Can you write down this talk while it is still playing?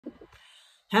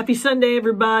Happy Sunday,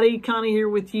 everybody. Connie here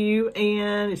with you,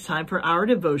 and it's time for our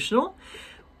devotional.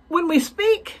 When we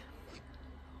speak,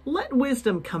 let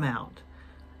wisdom come out.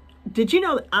 Did you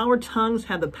know that our tongues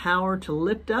have the power to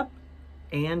lift up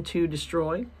and to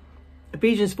destroy?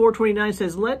 Ephesians 4:29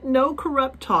 says, "Let no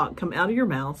corrupt talk come out of your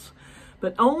mouths,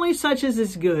 but only such as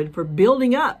is good for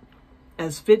building up,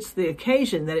 as fits the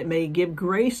occasion, that it may give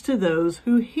grace to those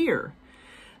who hear."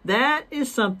 That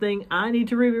is something I need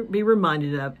to be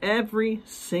reminded of every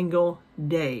single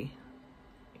day.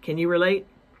 Can you relate?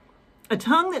 A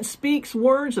tongue that speaks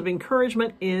words of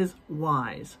encouragement is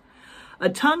wise. A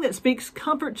tongue that speaks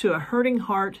comfort to a hurting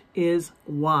heart is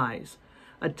wise.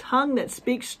 A tongue that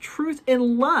speaks truth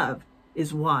in love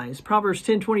is wise. Proverbs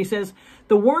 10:20 says,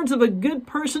 "The words of a good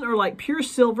person are like pure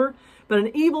silver, but an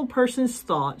evil person's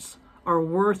thoughts are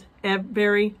worth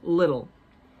very little."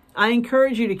 I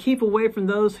encourage you to keep away from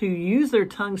those who use their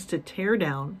tongues to tear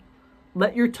down.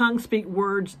 Let your tongue speak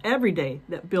words every day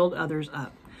that build others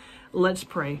up. Let's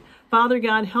pray. Father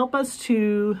God, help us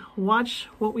to watch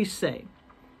what we say.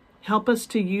 Help us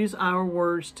to use our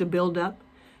words to build up,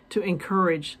 to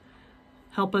encourage.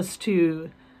 Help us to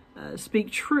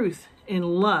speak truth in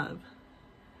love.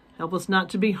 Help us not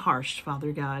to be harsh,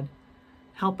 Father God.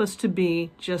 Help us to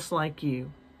be just like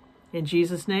you. In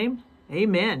Jesus' name,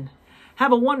 amen.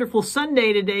 Have a wonderful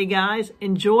Sunday today, guys.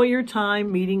 Enjoy your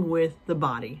time meeting with the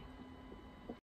body.